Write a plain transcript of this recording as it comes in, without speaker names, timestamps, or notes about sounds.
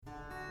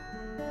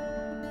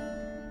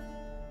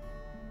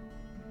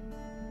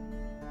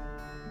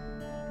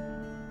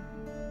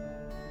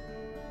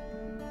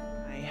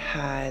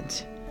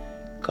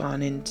had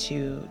gone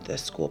into the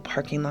school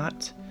parking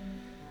lot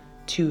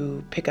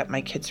to pick up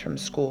my kids from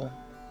school,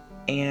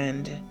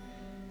 and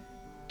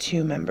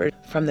 2 members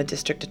from the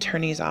district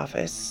attorney's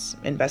office,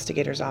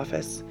 investigator's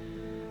office,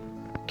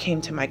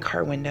 came to my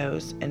car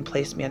windows and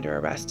placed me under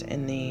arrest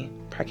in the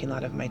parking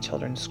lot of my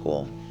children's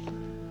school.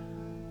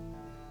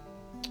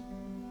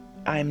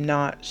 I'm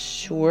not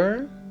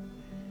sure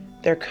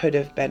there could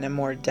have been a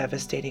more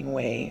devastating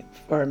way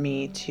for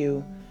me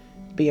to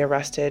be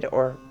arrested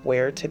or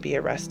where to be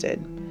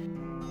arrested.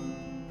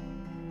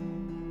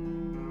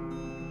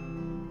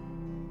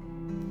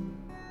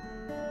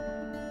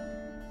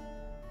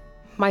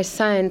 My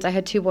sons, I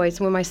had 2 boys.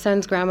 When my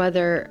son's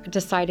grandmother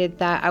decided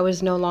that I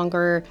was no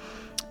longer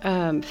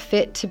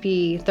fit to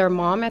be their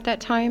mom at that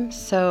time,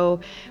 so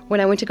when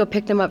I went to go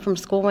pick them up from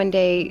school one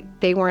day,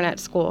 they weren't at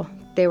school.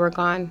 They were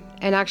gone.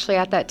 And actually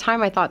at that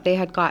time, I thought they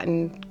had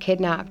gotten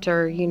kidnapped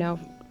or,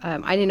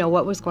 I didn't know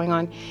what was going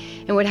on.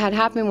 And what had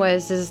happened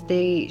was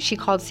she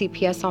called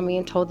CPS on me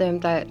and told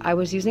them that I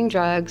was using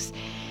drugs.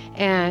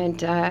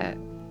 And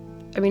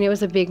it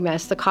was a big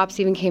mess. The cops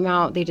even came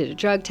out. They did a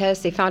drug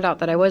test. They found out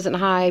that I wasn't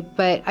high.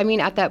 But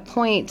at that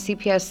point,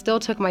 CPS still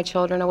took my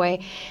children away.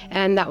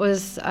 And that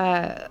was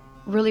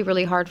really,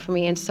 really hard for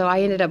me. And so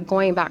I ended up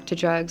going back to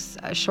drugs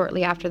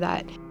shortly after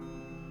that.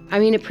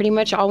 It pretty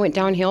much all went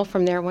downhill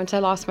from there. Once I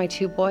lost my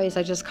 2 boys,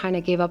 I just kind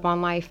of gave up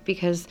on life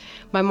because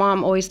my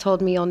mom always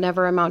told me you'll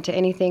never amount to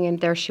anything,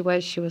 and there she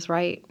was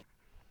right.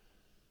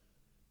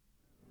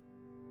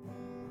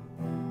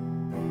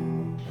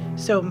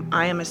 So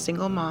I am a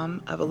single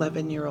mom of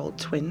 11-year-old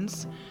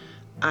twins.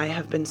 I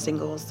have been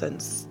single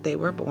since they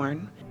were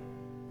born.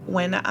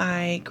 When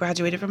I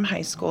graduated from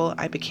high school,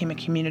 I became a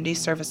community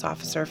service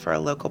officer for a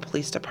local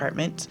police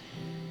department,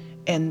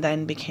 and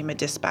then became a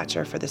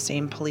dispatcher for the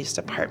same police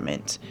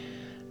department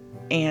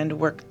and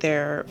worked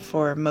there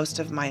for most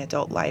of my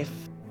adult life.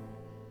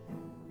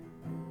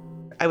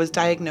 I was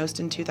diagnosed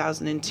in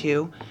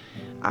 2002.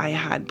 I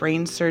had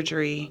brain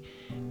surgery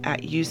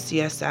at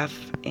UCSF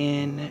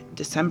in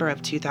December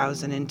of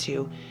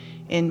 2002.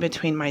 In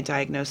between my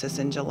diagnosis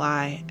in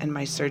July and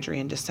my surgery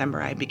in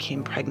December, I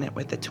became pregnant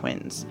with the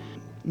twins.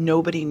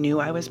 Nobody knew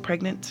I was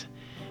pregnant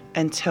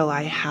until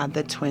I had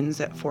the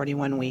twins at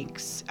 41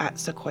 weeks at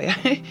Sequoia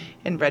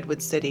in Redwood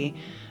City.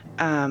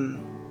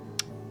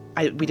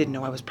 We didn't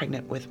know I was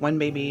pregnant with 1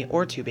 baby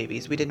or 2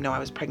 babies. We didn't know I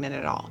was pregnant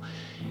at all.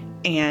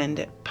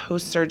 And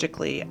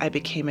post-surgically, I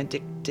became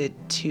addicted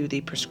to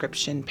the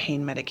prescription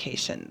pain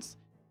medications.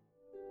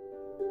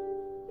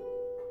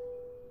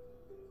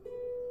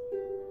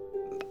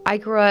 I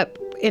grew up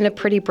in a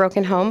pretty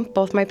broken home.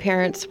 Both my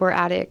parents were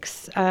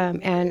addicts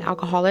and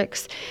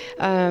alcoholics.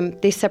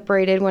 They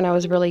separated when I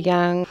was really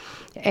young,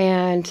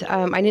 and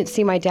I didn't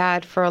see my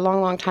dad for a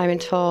long, long time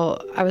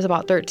until I was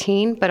about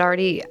 13. But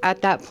already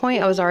at that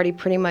point, I was already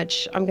pretty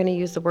much, I'm going to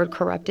use the word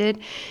corrupted,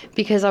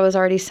 because I was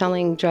already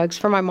selling drugs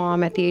for my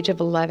mom at the age of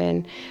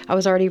 11. I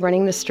was already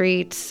running the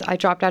streets. I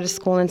dropped out of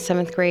school in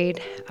 7th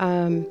grade.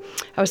 I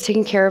was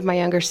taking care of my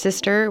younger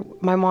sister.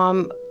 My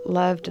mom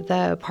loved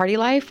the party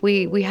life.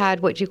 We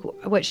had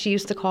what she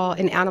used to call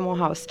an animal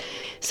house.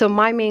 So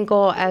my main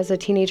goal as a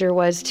teenager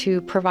was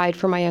to provide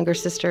for my younger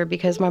sister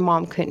because my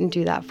mom couldn't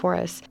do that for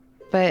us.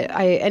 But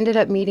I ended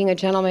up meeting a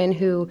gentleman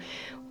who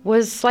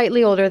was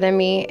slightly older than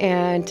me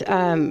and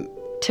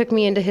took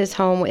me into his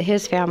home with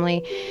his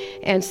family.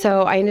 And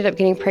so I ended up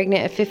getting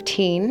pregnant at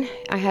 15.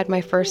 I had my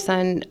first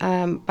son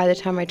by the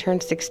time I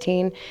turned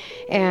 16,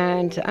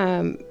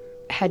 and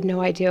had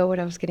no idea what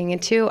I was getting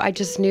into. I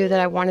just knew that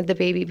I wanted the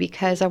baby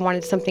because I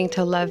wanted something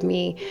to love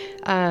me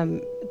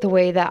the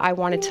way that I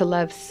wanted to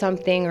love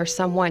something or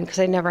someone, because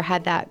I never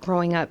had that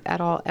growing up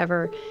at all,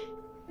 ever.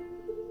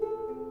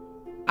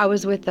 I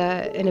was with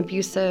an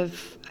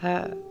abusive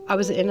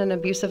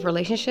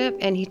relationship,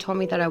 and he told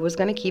me that I was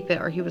going to keep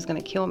it or he was going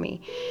to kill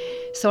me.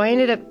 So I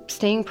ended up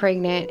staying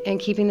pregnant and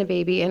keeping the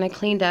baby, and I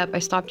cleaned up. I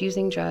stopped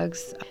using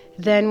drugs.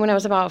 Then when I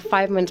was about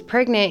 5 months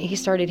pregnant, he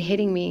started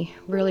hitting me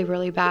really,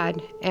 really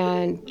bad.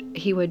 And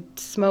he would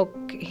smoke,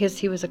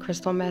 he was a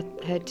crystal meth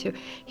head too.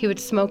 He would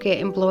smoke it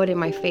and blow it in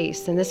my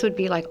face. And this would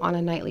be like on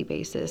a nightly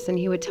basis. And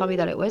he would tell me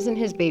that it wasn't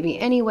his baby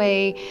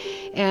anyway,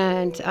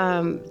 and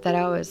that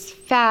I was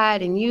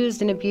fat and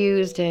used and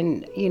abused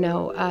and,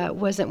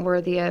 wasn't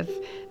worthy of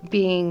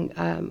being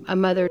a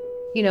mother,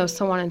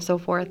 so on and so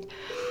forth.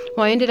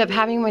 Well, I ended up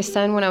having my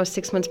son when I was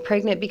 6 months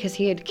pregnant because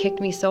he had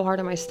kicked me so hard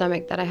on my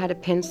stomach that I had a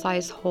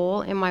pin-sized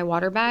hole in my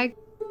water bag.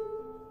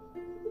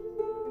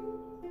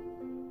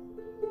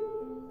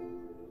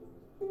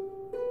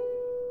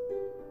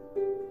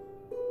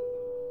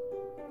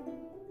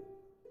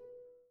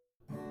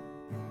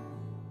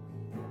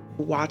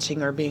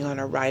 Watching or being on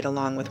a ride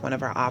along with one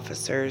of our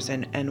officers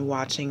and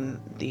watching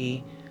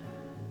the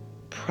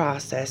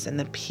process and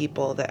the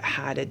people that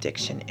had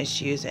addiction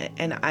issues.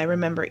 And I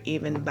remember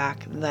even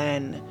back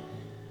then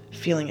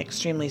feeling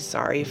extremely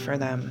sorry for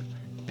them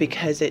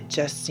because it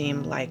just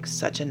seemed like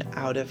such an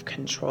out of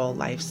control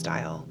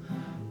lifestyle.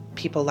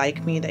 People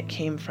like me that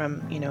came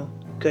from,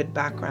 good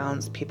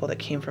backgrounds, people that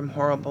came from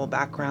horrible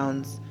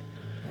backgrounds,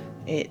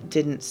 It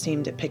didn't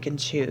seem to pick and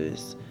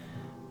choose.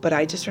 But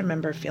I just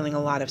remember feeling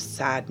a lot of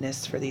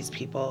sadness for these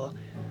people.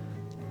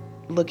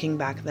 Looking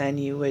back then,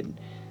 you would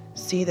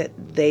see that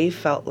they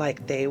felt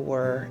like they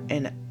were,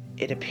 and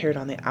it appeared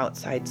on the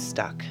outside,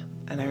 stuck.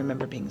 And I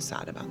remember being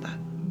sad about that.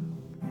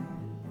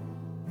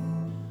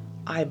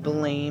 I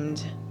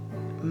blamed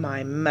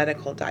my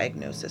medical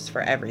diagnosis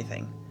for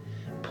everything.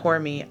 Poor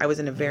me. I was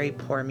in a very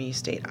poor me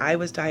state. I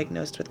was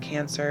diagnosed with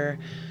cancer.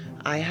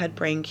 I had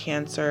brain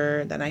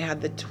cancer. Then I had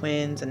the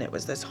twins, and it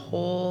was this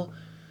whole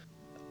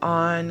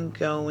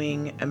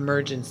ongoing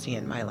emergency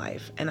in my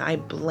life. And I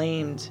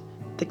blamed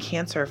the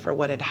cancer for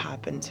what had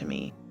happened to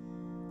me.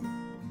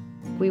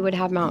 We would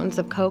have mountains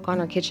of Coke on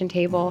our kitchen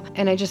table,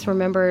 and I just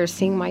remember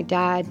seeing my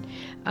dad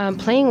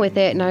playing with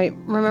it, and I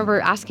remember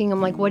asking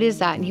him, like, what is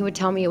that? And he would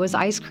tell me it was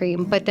ice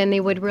cream, but then they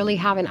would really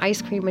have an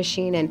ice cream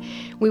machine, and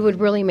we would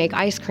really make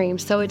ice cream.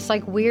 So it's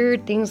like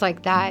weird things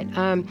like that,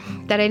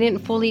 that I didn't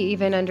fully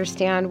even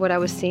understand what I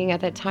was seeing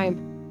at that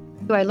time.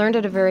 I learned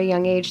at a very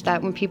young age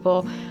that when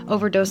people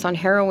overdose on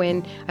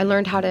heroin, I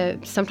learned how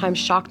to sometimes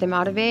shock them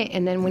out of it.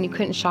 And then when you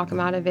couldn't shock them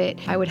out of it,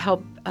 I would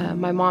help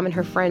my mom and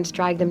her friends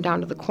drag them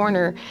down to the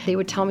corner. They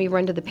would tell me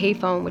run to the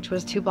payphone, which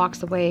was 2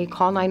 blocks away,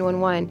 call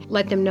 911,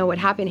 let them know what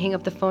happened, hang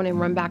up the phone, and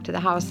run back to the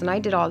house. And I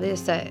did all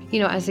this,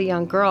 as a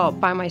young girl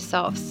by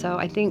myself. So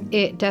I think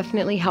it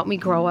definitely helped me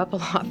grow up a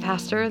lot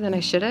faster than I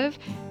should have.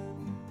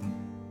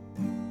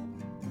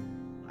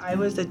 I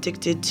was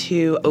addicted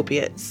to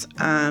opiates,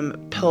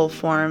 pill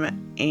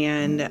form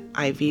and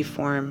IV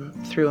form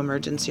through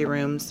emergency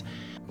rooms.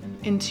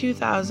 In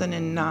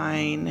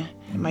 2009,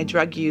 my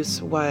drug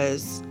use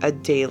was a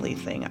daily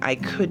thing. I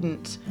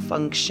couldn't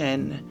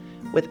function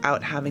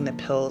without having the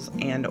pills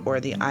and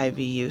or the IV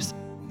use.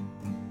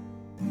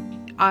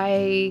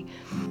 I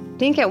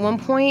think at one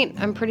point,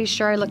 I'm pretty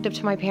sure I looked up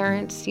to my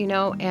parents,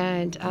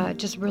 and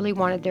just really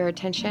wanted their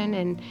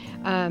attention.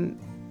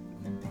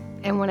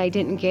 And when I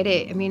didn't get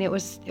it, it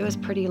was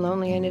pretty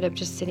lonely. I ended up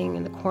just sitting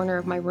in the corner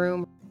of my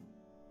room.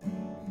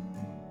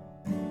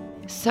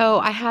 So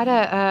I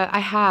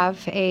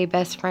have a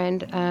best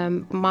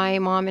friend. My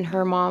mom and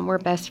her mom were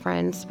best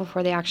friends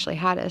before they actually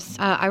had us.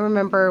 I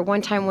remember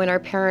one time when our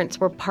parents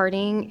were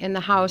partying in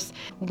the house,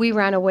 we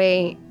ran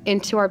away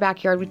into our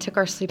backyard. We took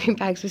our sleeping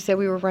bags. We said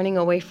we were running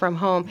away from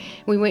home.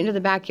 We went into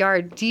the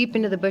backyard, deep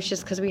into the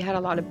bushes, because we had a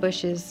lot of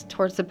bushes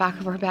towards the back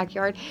of our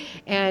backyard.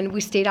 And we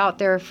stayed out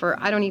there for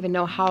I don't even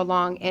know how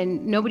long,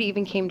 and nobody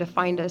even came to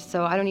find us.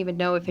 So I don't even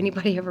know if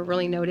anybody ever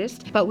really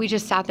noticed. But we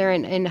just sat there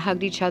and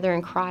hugged each other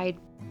and cried.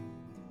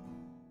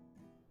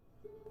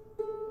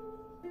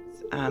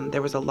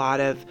 There was a lot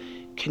of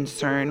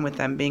concern with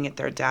them being at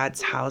their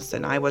dad's house,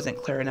 and I wasn't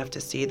clear enough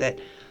to see that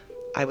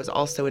I was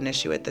also an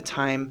issue at the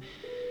time.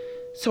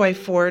 So I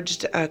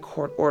forged a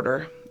court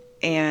order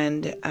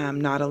and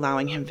not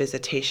allowing him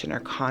visitation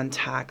or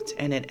contact,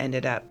 and it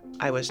ended up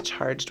I was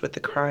charged with the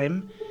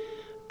crime,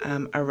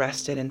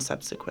 arrested, and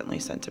subsequently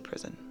sent to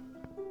prison.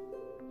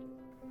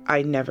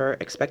 I never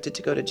expected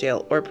to go to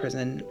jail or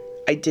prison.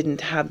 I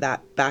didn't have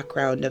that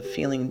background of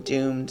feeling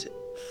doomed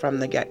from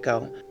the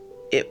get-go.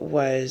 It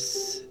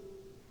was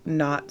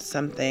not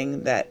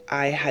something that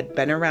I had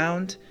been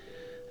around,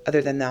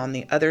 other than on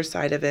the other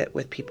side of it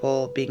with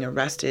people being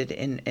arrested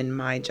in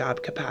my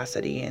job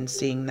capacity and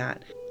seeing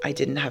that I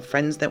didn't have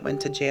friends that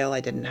went to jail. I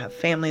didn't have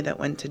family that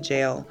went to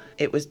jail.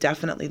 It was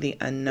definitely the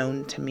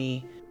unknown to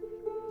me.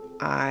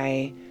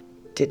 I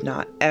did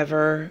not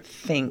ever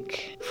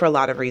think, for a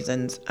lot of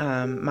reasons,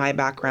 my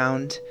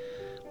background,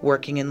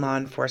 working in law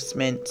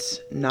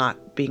enforcement,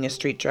 not being a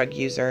street drug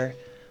user,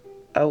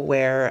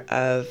 aware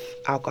of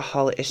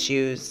alcohol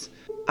issues.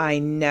 I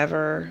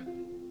never,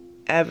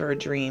 ever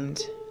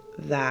dreamed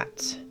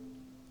that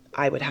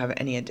I would have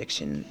any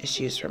addiction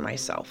issues for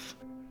myself.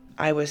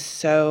 I was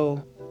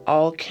so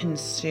all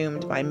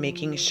consumed by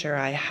making sure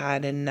I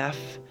had enough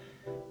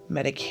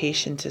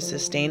medication to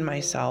sustain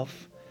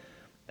myself.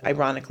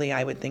 Ironically,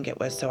 I would think it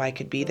was so I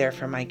could be there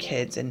for my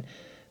kids and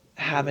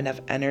have enough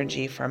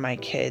energy for my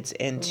kids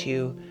and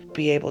to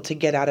be able to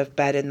get out of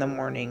bed in the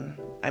morning.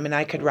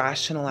 I could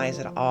rationalize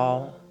it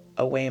all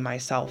away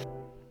myself.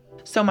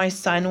 So my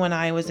son, when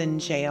I was in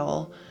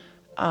jail,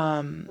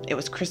 it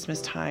was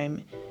Christmas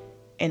time,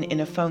 and in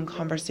a phone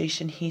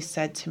conversation, he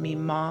said to me,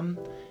 "Mom,"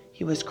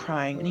 he was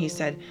crying, and he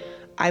said,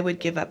 "I would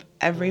give up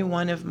every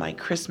one of my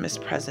Christmas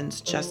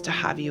presents just to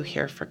have you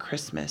here for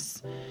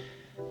Christmas."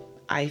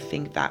 I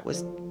think that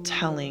was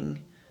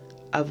telling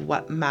of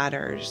what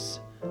matters,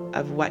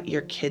 of what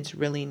your kids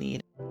really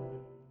need.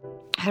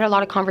 I had a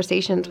lot of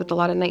conversations with a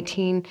lot of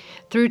 19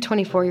 through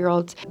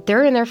 24-year-olds.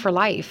 They're in there for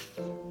life.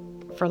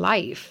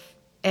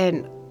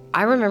 And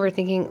I remember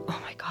thinking,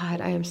 oh my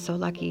God, I am so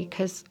lucky,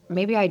 because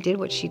maybe I did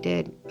what she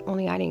did,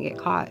 only I didn't get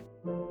caught.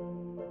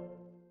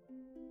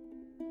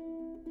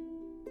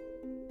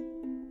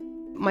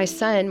 My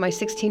son, my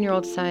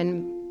 16-year-old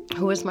son,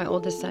 who was my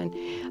oldest son,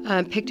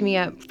 picked me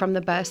up from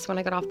the bus when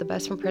I got off the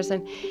bus from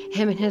prison,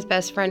 him and his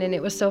best friend. And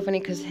it was so funny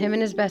because him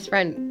and his best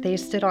friend, they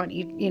stood on,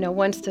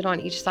 one stood on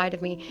each side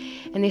of me.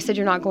 And they said,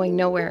 "You're not going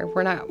nowhere.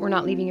 We're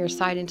not leaving your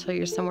side until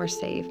you're somewhere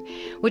safe,"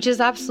 which is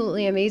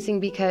absolutely amazing,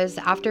 because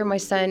after my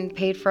son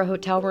paid for a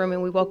hotel room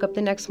and we woke up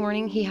the next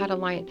morning, he had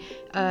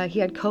he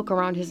had Coke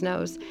around his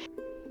nose.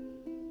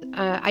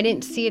 I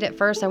didn't see it at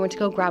first. I went to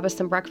go grab us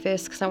some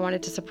breakfast because I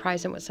wanted to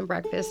surprise him with some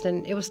breakfast,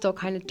 and it was still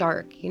kind of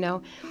dark,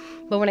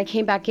 But when I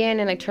came back in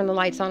and I turned the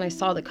lights on, I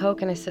saw the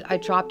Coke, and I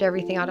dropped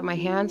everything out of my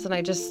hands, and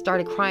I just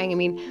started crying. I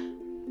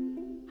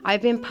mean,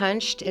 I've been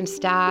punched and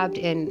stabbed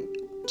and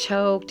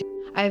choked.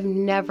 I've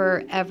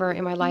never, ever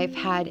in my life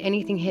had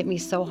anything hit me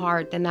so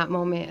hard than that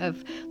moment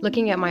of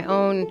looking at my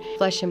own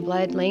flesh and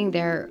blood laying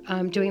there,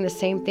 doing the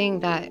same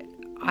thing that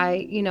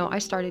I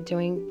started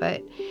doing.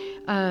 But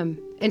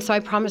and so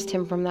I promised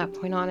him from that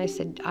point on.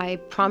 I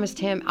promised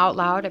him out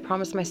loud, I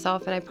promised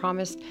myself, and I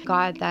promised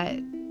God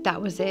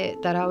that was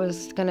it, that I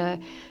was going to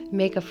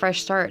make a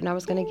fresh start, and I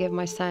was going to give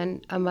my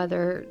son a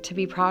mother to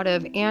be proud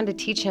of, and to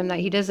teach him that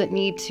he doesn't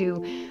need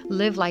to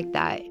live like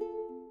that.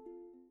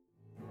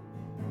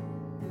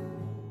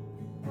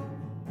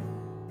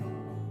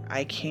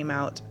 I came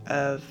out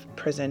of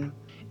prison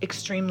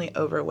extremely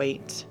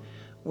overweight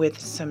with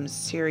some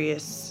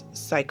serious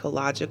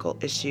psychological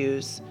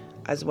issues,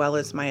 as well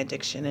as my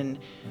addiction. And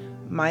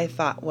my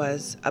thought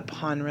was,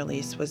 upon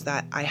release, was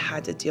that I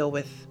had to deal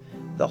with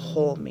the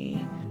whole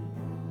me.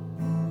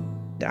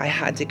 I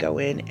had to go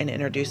in and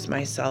introduce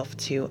myself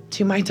to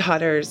my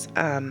daughter's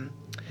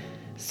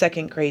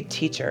second grade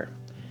teacher.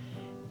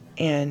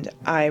 And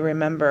I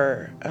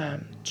remember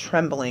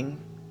trembling,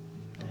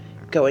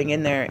 going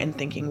in there and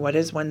thinking, what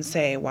does one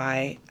say?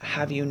 Why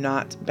have you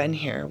not been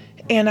here?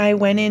 And I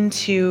went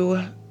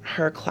into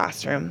her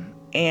classroom,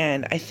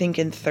 and I think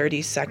in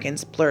 30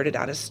 seconds blurted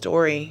out a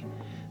story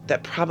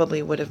that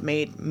probably would have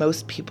made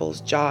most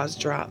people's jaws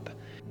drop.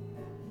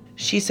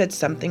 She said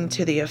something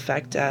to the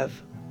effect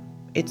of,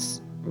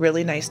 "It's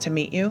really nice to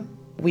meet you.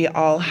 We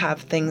all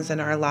have things in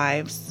our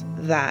lives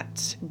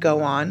that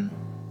go on.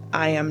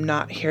 I am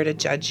not here to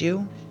judge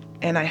you,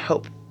 and I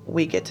hope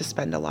we get to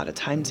spend a lot of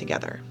time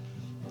together."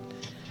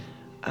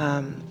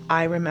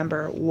 I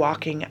remember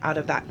walking out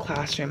of that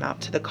classroom out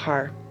to the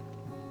car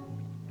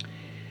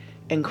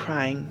and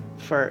crying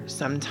for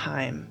some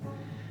time,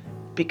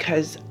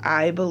 because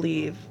I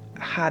believe,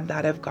 had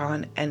that have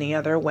gone any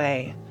other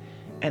way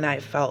and I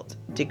felt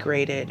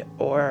degraded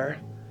or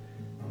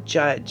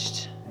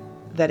judged,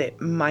 that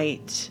it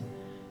might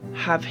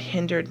have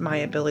hindered my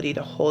ability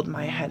to hold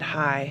my head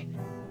high.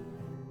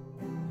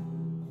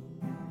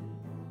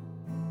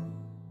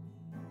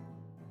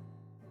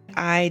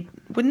 I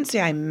wouldn't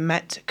say I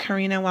met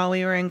Karina while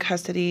we were in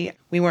custody.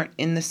 We weren't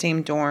in the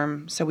same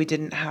dorm, so we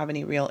didn't have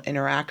any real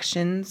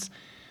interactions.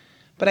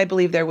 But I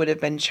believe there would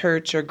have been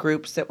church or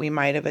groups that we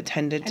might have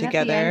attended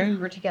together. At the end, we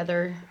were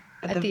together.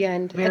 At the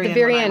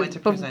very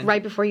end,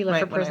 right before you left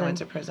for prison. When I went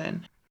to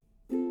prison.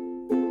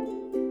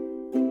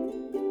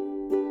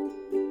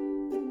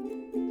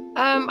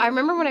 I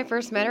remember when I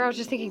first met her, I was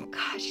just thinking,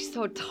 God, she's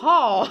so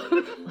tall,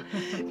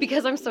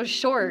 because I'm so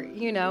short,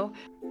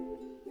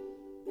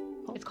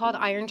 It's called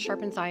Iron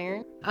Sharpens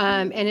Iron,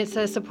 and it's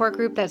a support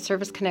group that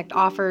Service Connect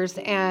offers.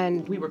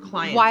 And we were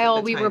clients.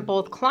 While we were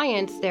both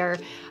clients there,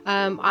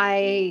 when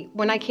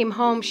I came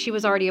home, she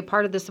was already a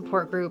part of the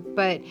support group,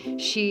 but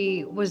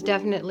she was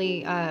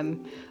definitely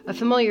a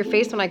familiar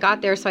face when I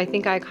got there. So I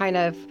think I kind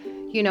of,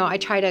 I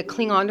try to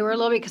cling on to her a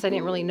little bit because I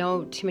didn't really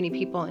know too many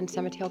people in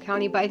San Mateo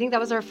County. But I think that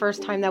was our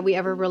first time that we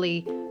ever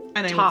really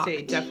talked. I would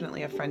say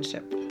definitely a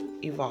friendship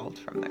evolved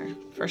from there,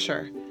 for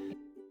sure.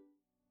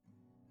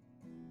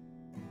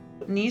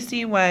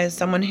 Nisi was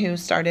someone who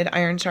started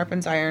Iron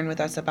Sharpens Iron with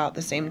us about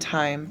the same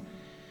time.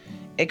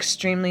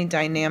 Extremely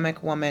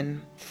dynamic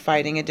woman,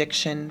 fighting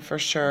addiction for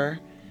sure.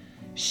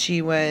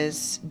 She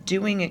was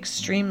doing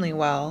extremely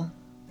well.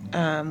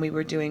 We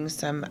were doing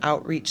some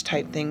outreach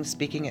type things,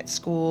 speaking at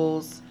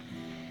schools.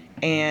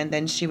 And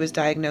then she was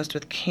diagnosed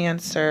with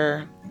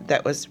cancer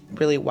that was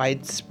really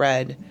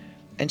widespread,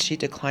 and she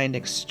declined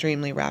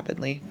extremely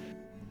rapidly.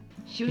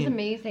 She was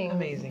amazing.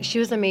 Amazing. She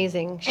was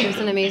amazing. She was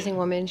an amazing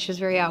woman. She was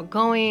very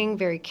outgoing,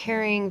 very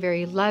caring,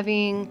 very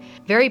loving,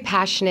 very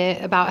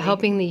passionate about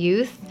helping the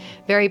youth,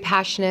 very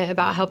passionate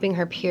about helping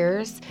her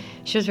peers.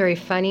 She was very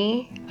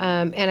funny,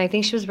 and I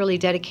think she was really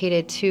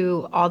dedicated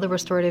to all the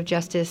restorative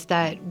justice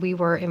that we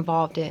were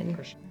involved in.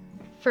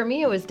 For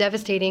me, it was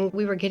devastating.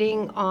 We were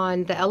getting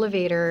on the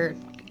elevator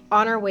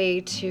on our way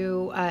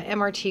to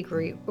MRT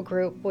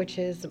group, which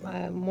is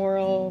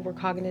moral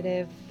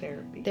recognitive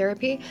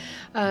therapy.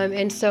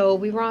 And so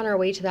we were on our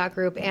way to that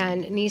group,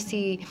 and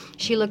Nisi,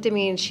 she looked at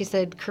me and she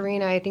said,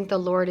 "Karina, I think the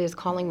Lord is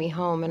calling me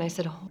home." And I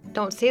said, "Oh,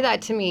 don't say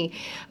that to me."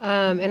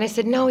 And I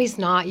said, "No, he's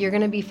not. You're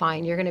going to be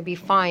fine. You're going to be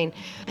fine."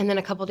 And then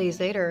a couple days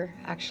later,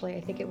 actually,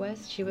 I think it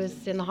was, she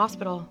was in the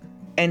hospital.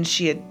 And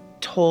she had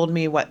told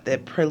me what the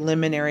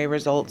preliminary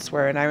results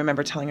were, and I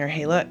remember telling her,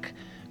 "Hey, look,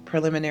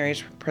 preliminary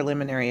is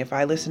preliminary. If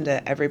I listened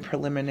to every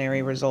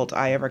preliminary result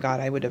I ever got,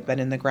 I would have been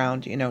in the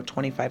ground,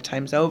 25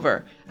 times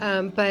over.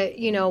 But,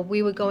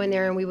 we would go in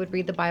there and we would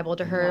read the Bible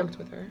to her. Walked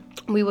with her.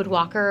 We would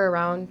walk her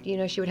around.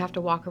 She would have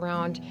to walk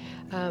around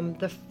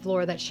the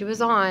floor that she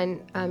was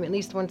on at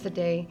least once a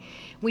day.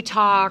 We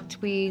talked.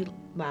 We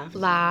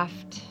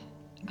laughed,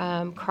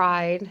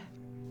 cried.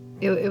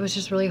 It was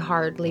just really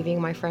hard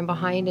leaving my friend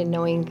behind and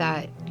knowing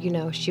that,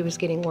 she was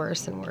getting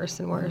worse and worse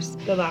and worse.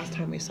 The last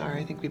time we saw her,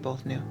 I think we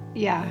both knew.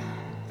 Yeah.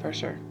 For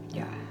sure.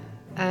 Yeah.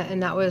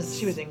 And that was...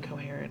 She was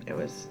incoherent. That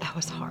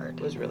was hard.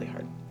 It was really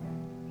hard.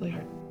 Really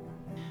hard.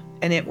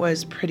 And it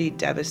was pretty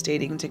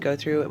devastating to go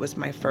through. It was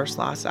my first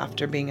loss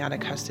after being out of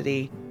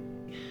custody.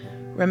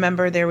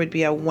 Remember, there would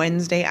be a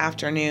Wednesday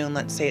afternoon,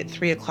 let's say at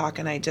 3 o'clock,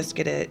 and I just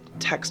get a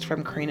text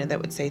from Karina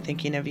that would say,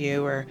 thinking of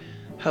you, or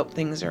hope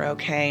things are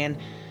okay. And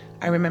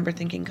I remember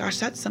thinking, gosh,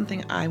 that's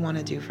something I want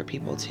to do for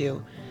people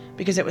too,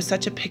 because it was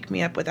such a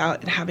pick-me-up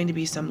without it having to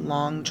be some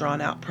long,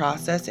 drawn-out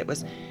process. It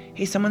was,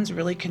 hey, someone's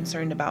really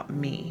concerned about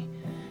me,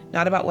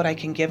 not about what I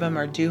can give them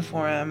or do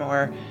for them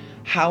or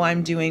how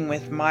I'm doing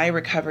with my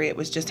recovery. It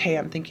was just, hey,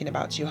 I'm thinking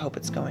about you. Hope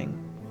it's going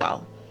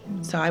well.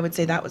 So I would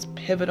say that was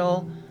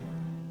pivotal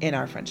in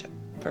our friendship,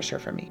 for sure,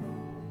 for me.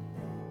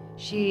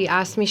 She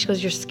asked me, she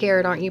goes, "You're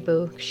scared, aren't you,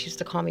 Boo?" She used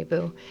to call me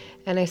Boo.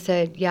 And I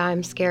said, "Yeah,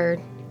 I'm scared."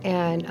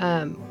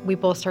 And we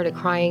both started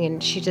crying,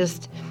 and she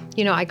just,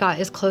 I got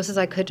as close as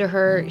I could to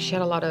her. She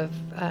had a lot of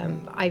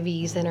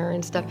IVs in her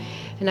and stuff.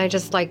 And I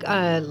just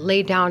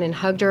laid down and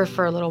hugged her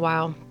for a little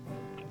while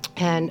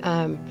and,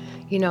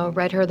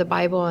 read her the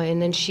Bible.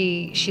 And then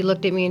she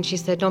looked at me and she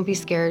said, "Don't be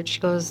scared." She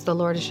goes, "The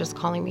Lord is just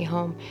calling me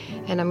home,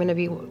 and I'm going to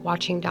be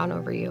watching down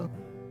over you."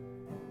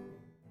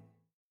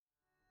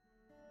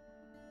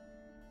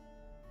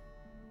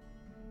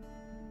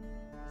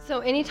 So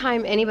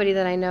anytime anybody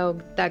that I know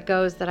that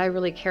goes that I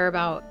really care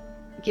about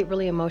get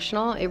really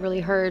emotional, it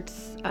really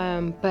hurts.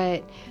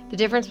 But the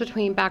difference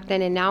between back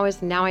then and now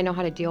is now I know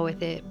how to deal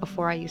with it.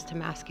 Before I used to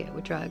mask it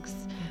with drugs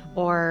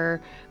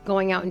or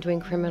going out and doing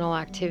criminal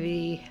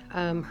activity,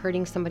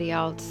 hurting somebody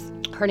else,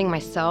 hurting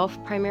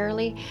myself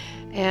primarily.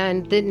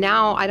 And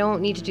now I don't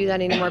need to do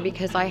that anymore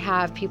because I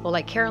have people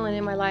like Carolyn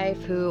in my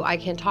life who I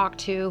can talk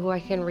to, who I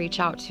can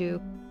reach out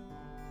to.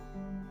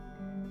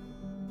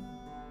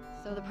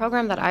 So the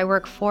program that I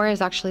work for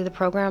is actually the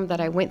program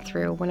that I went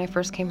through when I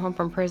first came home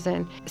from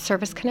prison,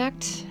 Service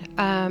Connect.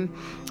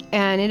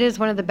 And it is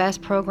one of the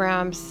best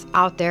programs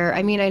out there.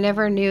 I mean, I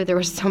never knew there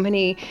were so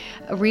many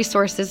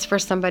resources for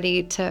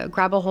somebody to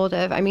grab a hold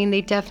of. I mean,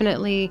 they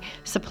definitely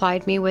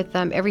supplied me with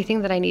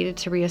everything that I needed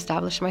to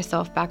reestablish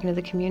myself back into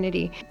the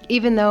community.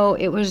 Even though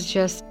it was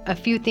just a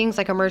few things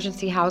like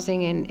emergency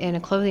housing and a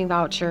clothing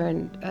voucher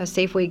and a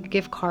Safeway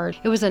gift card,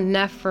 it was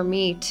enough for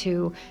me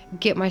to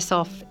get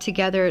myself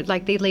together.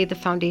 Like they laid the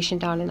foundation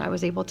down and I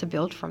was able to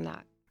build from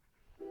that.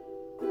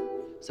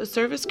 So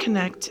Service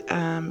Connect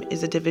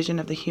is a division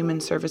of the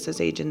Human Services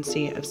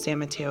Agency of San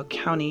Mateo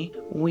County.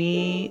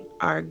 We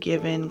are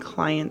given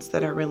clients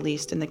that are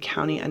released in the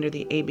county under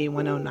the AB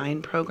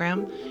 109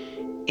 program,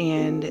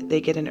 and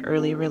they get an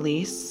early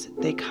release.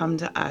 They come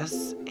to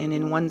us, and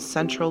in one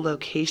central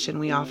location,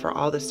 we offer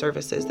all the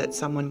services that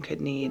someone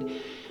could need.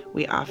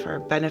 We offer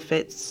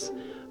benefits,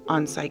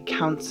 on-site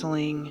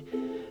counseling,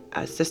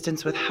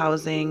 assistance with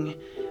housing.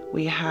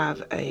 We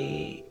have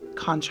a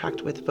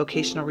contract with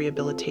vocational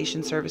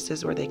rehabilitation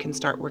services where they can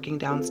start working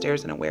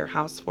downstairs in a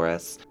warehouse for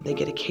us. They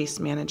get a case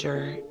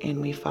manager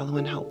and we follow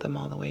and help them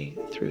all the way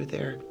through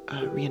their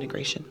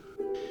reintegration.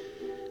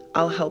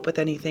 I'll help with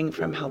anything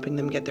from helping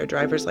them get their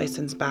driver's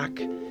license back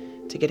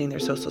to getting their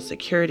social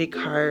security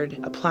card,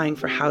 applying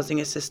for housing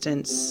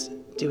assistance,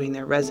 doing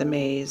their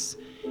resumes,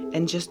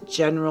 and just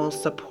general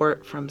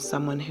support from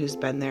someone who's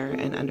been there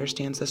and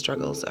understands the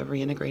struggles of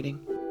reintegrating.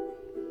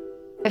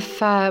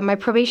 If my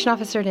probation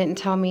officer didn't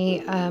tell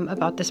me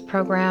about this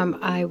program,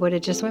 I would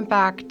have just went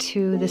back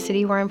to the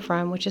city where I'm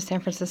from, which is San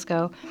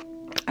Francisco.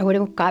 I would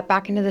have got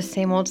back into the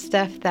same old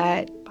stuff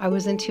that I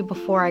was into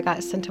before I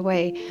got sent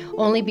away,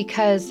 only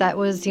because that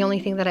was the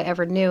only thing that I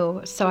ever knew.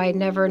 So I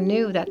never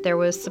knew that there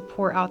was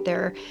support out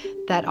there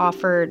that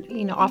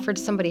offered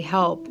somebody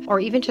help or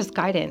even just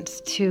guidance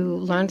to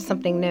learn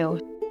something new.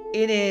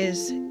 It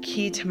is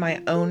key to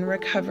my own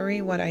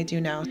recovery, what I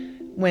do now.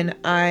 When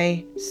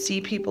I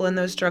see people in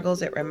those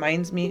struggles, it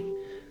reminds me,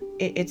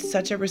 it's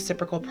such a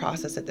reciprocal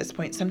process at this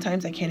point.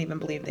 Sometimes I can't even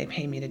believe they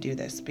pay me to do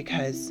this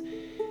because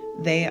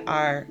they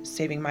are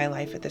saving my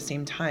life at the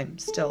same time,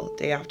 still,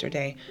 day after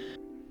day.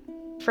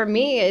 For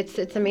me,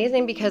 it's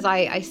amazing because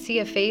I see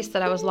a face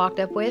that I was locked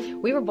up with.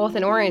 We were both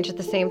in Orange at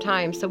the same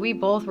time, so we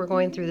both were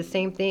going through the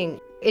same thing.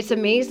 It's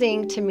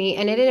amazing to me,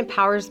 and it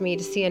empowers me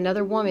to see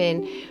another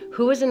woman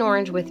who was in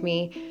Orange with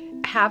me,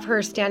 have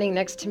her standing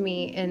next to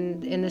me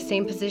in the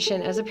same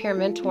position as a peer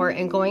mentor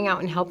and going out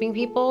and helping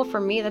people.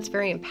 For me, that's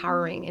very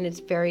empowering and it's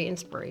very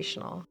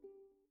inspirational.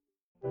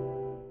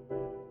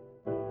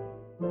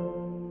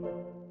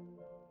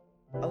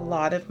 A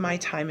lot of my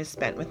time is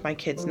spent with my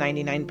kids.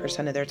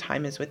 99% of their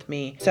time is with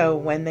me. So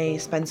when they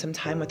spend some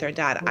time with their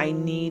dad, I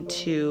need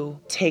to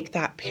take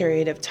that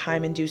period of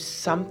time and do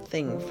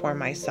something for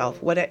myself.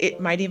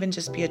 It might even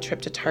just be a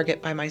trip to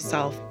Target by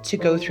myself to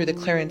go through the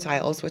clearance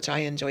aisles, which I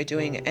enjoy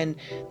doing. And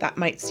that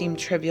might seem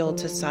trivial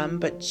to some,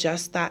 but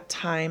just that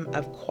time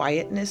of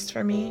quietness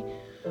for me,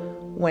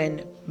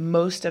 when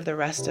most of the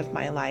rest of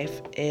my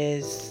life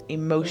is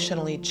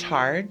emotionally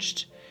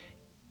charged,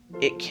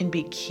 it can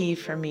be key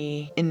for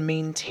me in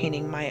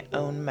maintaining my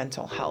own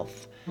mental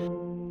health.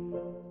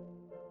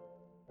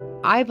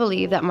 I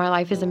believe that my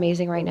life is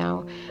amazing right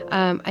now.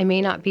 I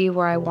may not be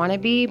where I want to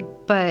be,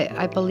 but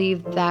I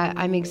believe that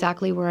I'm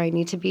exactly where I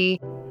need to be.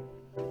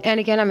 And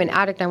again, I'm an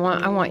addict. I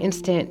want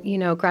instant,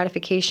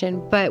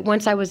 gratification. But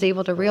once I was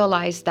able to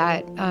realize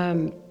that,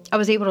 I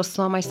was able to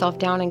slow myself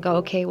down and go,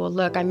 okay, well,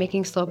 look, I'm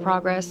making slow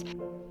progress.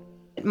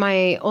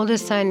 My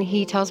oldest son,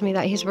 he tells me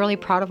that he's really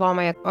proud of all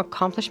my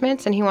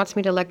accomplishments, and he wants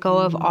me to let go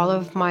of all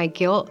of my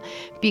guilt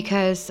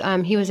because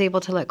he was able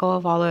to let go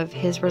of all of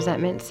his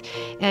resentments.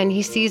 And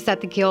he sees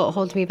that the guilt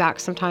holds me back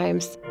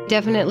sometimes.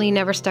 Definitely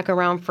never stuck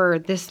around for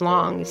this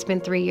long. It's been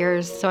 3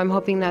 years. So I'm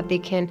hoping that they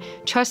can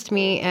trust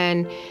me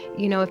and,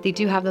 if they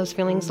do have those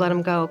feelings, let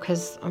them go,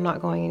 because I'm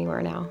not going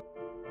anywhere now.